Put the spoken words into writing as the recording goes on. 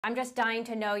I'm just dying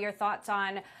to know your thoughts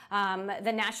on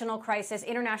the national crisis,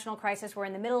 international crisis we're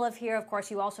in the middle of here. Of course,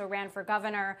 you also ran for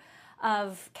governor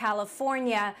of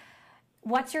California.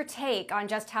 What's your take on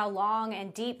just how long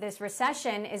and deep this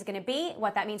recession is going to be,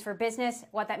 what that means for business,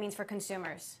 what that means for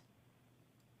consumers?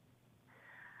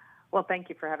 Well, thank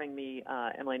you for having me,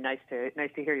 Emily. Nice to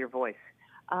hear your voice.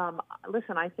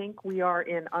 Listen, I think we are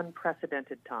in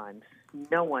unprecedented times.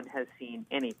 No one has seen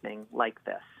anything like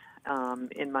this.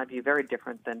 In my view, very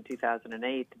different than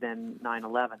 2008, than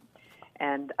 9/11.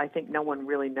 And I think no one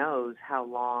really knows how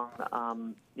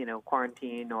long,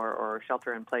 quarantine or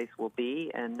shelter in place will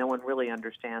be, and no one really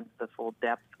understands the full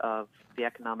depth of the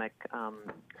economic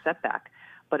setback.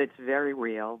 But it's very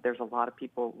real. There's a lot of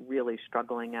people really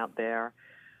struggling out there.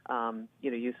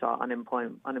 You saw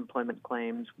unemployment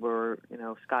claims were,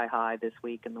 sky high this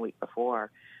week and the week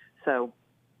before. So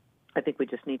I think we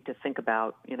just need to think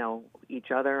about,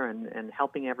 each other and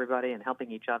helping everybody and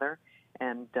helping each other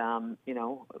and,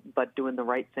 but doing the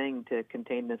right thing to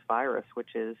contain this virus,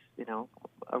 which is,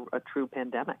 a true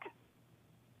pandemic.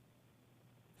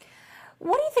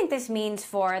 What do you think this means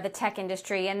for the tech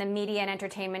industry and the media and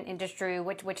entertainment industry,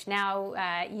 which now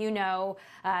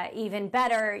even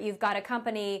better? You've got a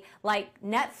company like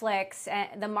Netflix,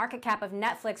 the market cap of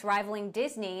Netflix rivaling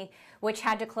Disney, which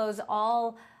had to close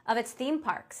all of its theme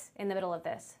parks in the middle of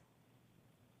this.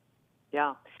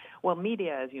 Yeah. Well,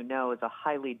 media, as you know, is a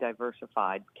highly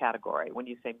diversified category. When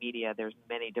you say media, there's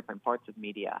many different parts of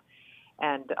media.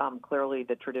 And clearly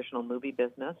the traditional movie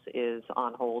business is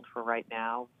on hold for right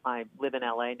now. I live in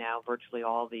LA now. Virtually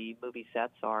all the movie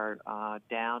sets are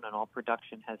down and all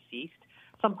production has ceased.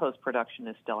 Some post-production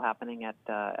is still happening at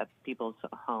people's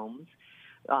homes.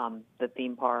 The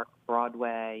theme park,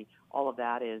 Broadway, all of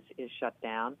that is shut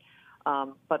down.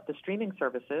 But the streaming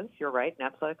services, you're right,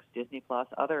 Netflix, Disney Plus,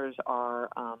 others are,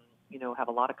 have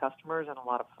a lot of customers and a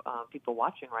lot of people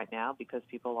watching right now because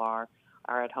people are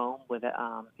at home with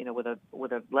a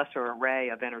lesser array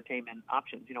of entertainment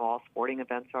options. All sporting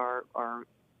events are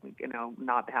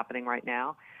not happening right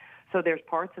now. So there's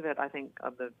parts of it, I think,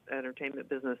 of the entertainment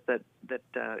business that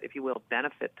if you will,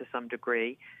 benefit to some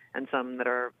degree, and some that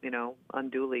are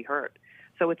unduly hurt.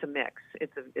 So it's a mix.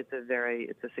 It's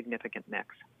a significant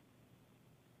mix.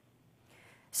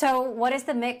 So what is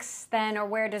the mix then, or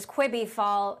where does Quibi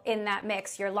fall in that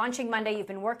mix? You're launching Monday. You've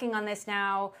been working on this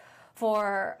now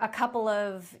for a couple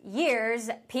of years.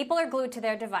 People are glued to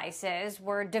their devices.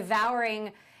 We're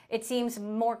devouring, it seems,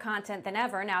 more content than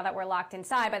ever now that we're locked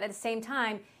inside. But at the same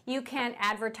time, you can't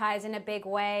advertise in a big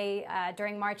way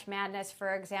during March Madness,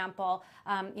 for example.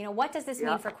 What does this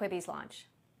mean for Quibi's launch?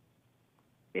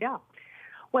 Yeah.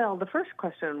 Well, the first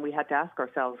question we had to ask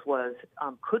ourselves was,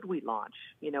 could we launch?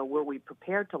 Were we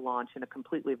prepared to launch in a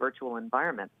completely virtual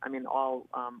environment? I mean, our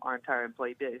entire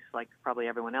employee base, like probably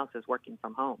everyone else, is working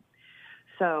from home.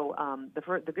 So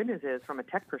the good news is, from a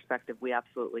tech perspective, we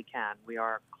absolutely can. We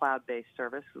are a cloud-based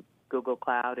service. Google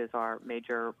Cloud is our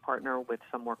major partner with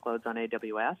some workloads on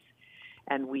AWS.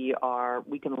 And we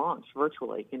can launch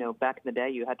virtually. Back in the day,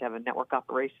 you had to have a network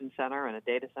operations center and a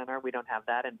data center. We don't have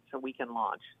that, and so we can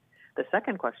launch. The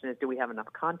second question is, do we have enough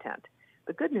content?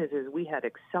 The good news is we had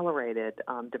accelerated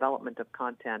development of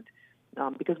content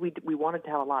because we wanted to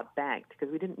have a lot banked,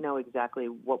 because we didn't know exactly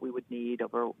what we would need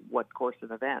over what course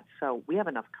of events. So we have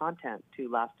enough content to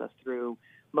last us through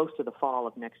most of the fall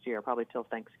of next year, probably till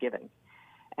Thanksgiving.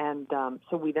 And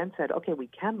so we then said, okay, we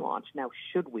can launch. Now,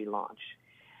 should we launch?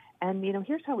 And,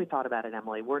 here's how we thought about it,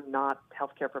 Emily. We're not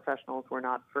healthcare professionals. We're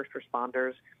not first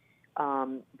responders.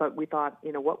 But we thought,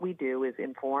 what we do is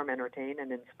inform, entertain,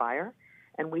 and inspire.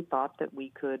 And we thought that we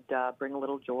could bring a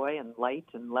little joy and light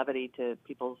and levity to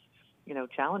people's,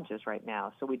 challenges right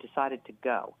now. So we decided to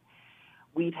go.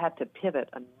 We've had to pivot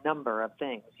a number of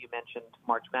things. You mentioned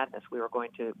March Madness.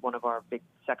 One of our big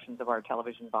sections of our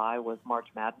television buy was March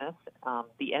Madness.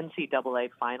 The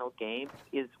NCAA final game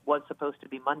was supposed to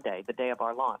be Monday, the day of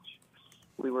our launch.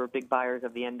 We were big buyers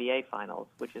of the NBA finals,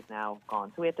 which is now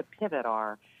gone. So we had to pivot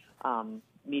our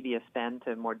media spend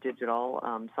to more digital,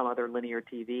 some other linear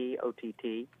TV,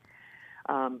 OTT.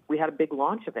 We had a big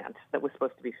launch event that was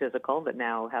supposed to be physical that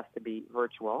now has to be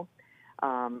virtual.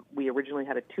 We originally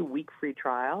had a 2-week free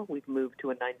trial. We've moved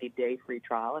to a 90-day free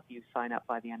trial if you sign up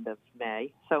by the end of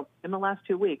May. So in the last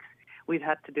 2 weeks, we've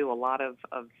had to do a lot of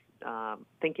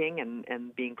thinking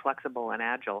and being flexible and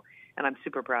agile. And I'm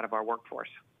super proud of our workforce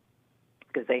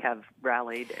because they have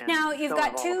rallied, and now you've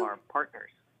got all of our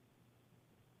partners.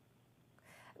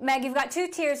 Meg, you've got 2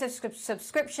 tiers of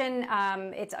subscription.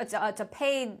 It's a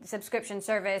paid subscription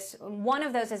service. One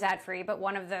of those is ad-free, but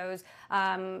one of those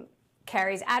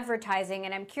carries advertising.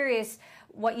 And I'm curious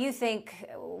what you think,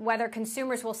 whether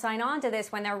consumers will sign on to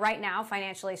this when they're right now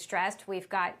financially stressed. We've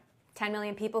got 10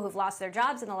 million people who've lost their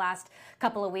jobs in the last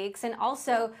couple of weeks, and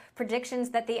also predictions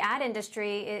that the ad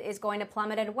industry is going to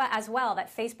plummet as well,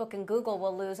 that Facebook and Google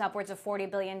will lose upwards of $40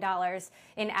 billion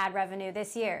in ad revenue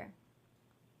this year.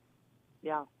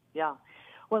 Yeah.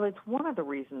 Well, it's one of the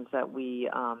reasons that we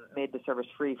made the service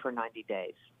free for 90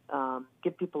 days.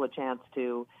 Give people a chance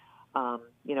to,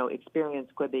 experience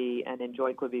Quibi and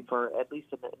enjoy Quibi for at least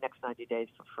the next 90 days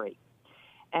for free.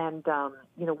 And,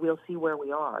 we'll see where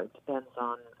we are. It depends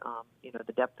on,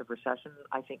 the depth of recession.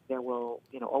 I think there will,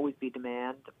 always be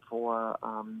demand for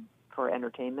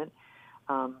entertainment.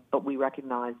 But we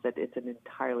recognize that it's an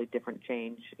entirely different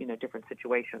change, different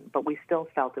situation. But we still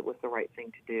felt it was the right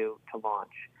thing to do to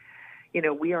launch.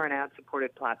 We are an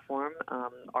ad-supported platform.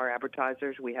 Our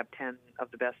advertisers, we have 10 of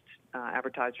the best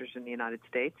advertisers in the United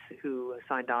States who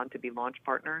signed on to be launch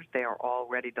partners. They are all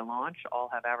ready to launch, all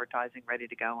have advertising ready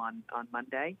to go on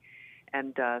Monday.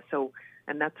 And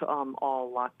that's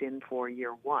all locked in for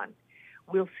year one.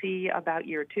 We'll see about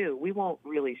year two. We won't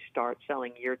really start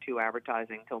selling year two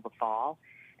advertising till the fall.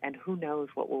 And who knows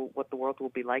what the world will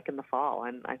be like in the fall.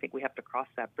 And I think we have to cross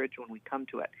that bridge when we come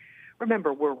to it.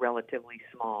 Remember, we're relatively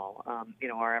small.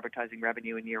 Our advertising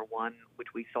revenue in year one, which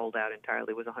we sold out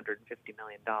entirely, was $150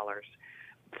 million.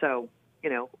 So,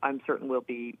 I'm certain we'll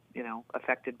be,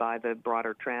 affected by the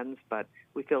broader trends, but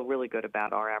we feel really good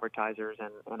about our advertisers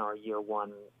and our year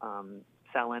one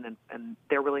sell-in, and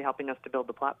they're really helping us to build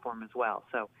the platform as well.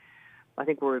 So I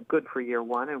think we're good for year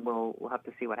one, and we'll have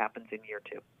to see what happens in year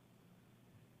two.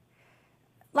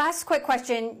 Last quick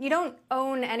question. You don't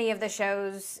own any of the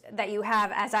shows that you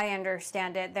have, as I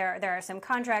understand it. There are some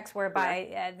contracts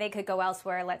whereby they could go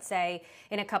elsewhere, let's say,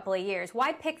 in a couple of years.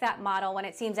 Why pick that model when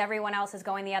it seems everyone else is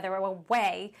going the other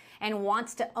way and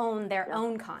wants to own their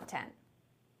own content?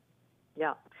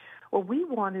 Yeah. Well, we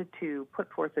wanted to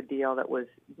put forth a deal that was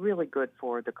really good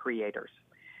for the creators.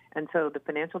 And so the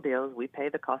financial deal is we pay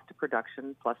the cost of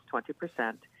production plus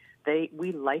 20%.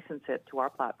 We license it to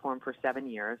our platform for 7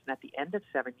 years, and at the end of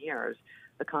 7 years,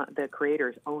 the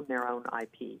creators own their own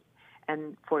IP.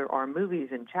 And for our movies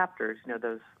in chapters,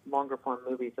 those longer form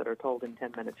movies that are told in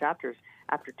 10-minute chapters,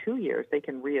 after 2 years, they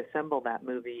can reassemble that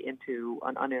movie into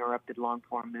an uninterrupted long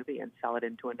form movie and sell it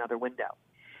into another window.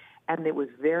 And it was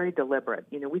very deliberate.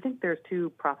 We think there's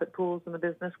two profit pools in the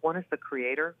business. One is the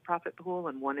creator profit pool,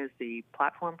 and one is the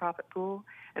platform profit pool.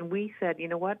 And we said, you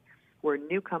know what? We're a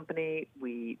new company.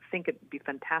 We think it'd be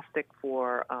fantastic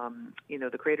for,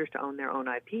 the creators to own their own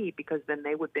IP, because then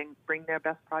they would bring their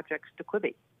best projects to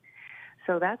Quibi.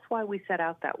 So that's why we set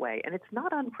out that way. And it's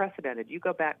not unprecedented. You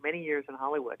go back many years in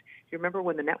Hollywood. You remember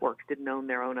when the networks didn't own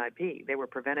their own IP. They were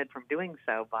prevented from doing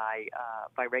so by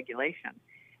regulation.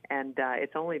 And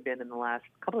it's only been in the last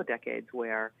couple of decades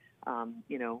where,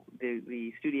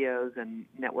 the studios and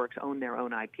networks own their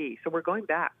own IP. So we're going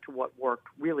back to what worked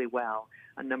really well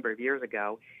a number of years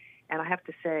ago. And I have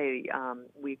to say,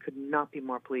 we could not be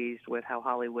more pleased with how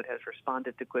Hollywood has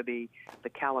responded to Quibi, the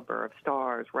caliber of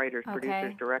stars, writers,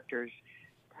 producers, directors,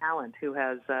 talent who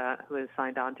has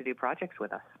signed on to do projects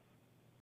with us.